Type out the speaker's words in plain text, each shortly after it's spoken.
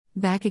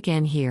Back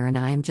again here, and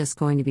I am just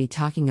going to be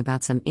talking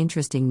about some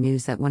interesting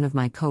news that one of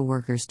my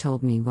co-workers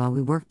told me while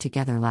we worked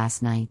together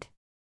last night.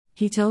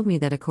 He told me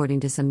that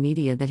according to some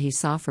media that he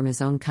saw from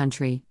his own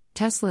country,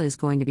 Tesla is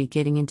going to be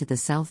getting into the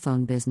cell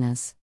phone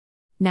business.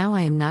 Now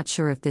I am not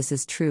sure if this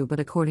is true, but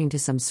according to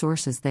some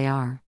sources they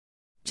are.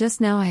 Just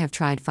now I have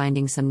tried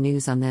finding some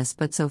news on this,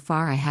 but so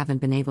far I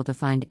haven't been able to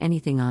find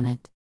anything on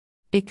it.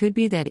 It could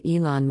be that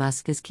Elon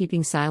Musk is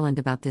keeping silent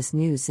about this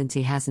news since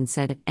he hasn't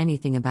said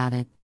anything about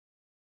it.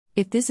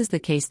 If this is the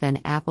case,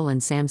 then Apple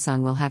and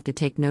Samsung will have to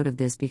take note of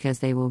this, because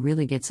they will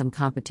really get some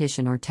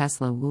competition, or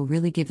Tesla will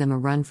really give them a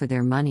run for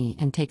their money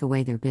and take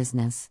away their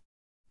business.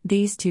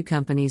 These two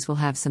companies will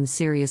have some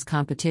serious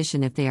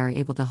competition if they are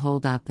able to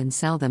hold up and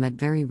sell them at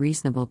very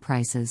reasonable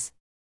prices.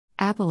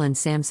 Apple and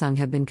Samsung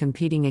have been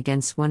competing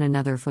against one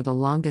another for the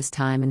longest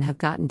time and have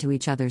gotten to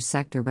each other's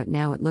sector, but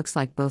now it looks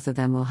like both of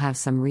them will have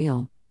some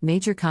real,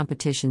 major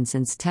competition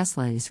since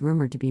Tesla is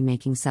rumored to be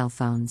making cell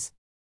phones.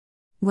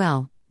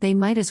 Well, they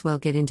might as well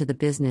get into the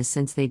business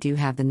since they do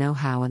have the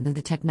know-how and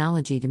the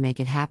technology to make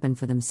it happen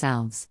for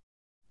themselves.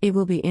 It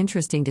will be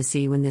interesting to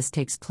see when this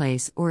takes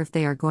place, or if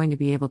they are going to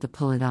be able to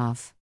pull it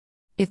off.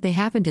 If they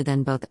happen to,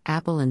 then both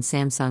Apple and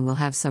Samsung will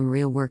have some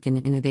real work and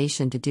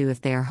innovation to do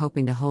if they are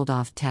hoping to hold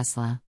off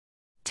Tesla.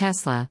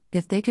 Tesla,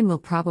 if they can, will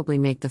probably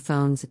make the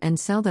phones and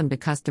sell them to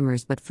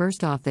customers, but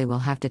first off they will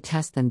have to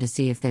test them to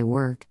see if they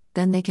work,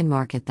 then they can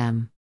market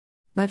them.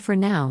 But for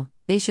now,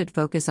 they should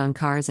focus on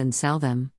cars and sell them.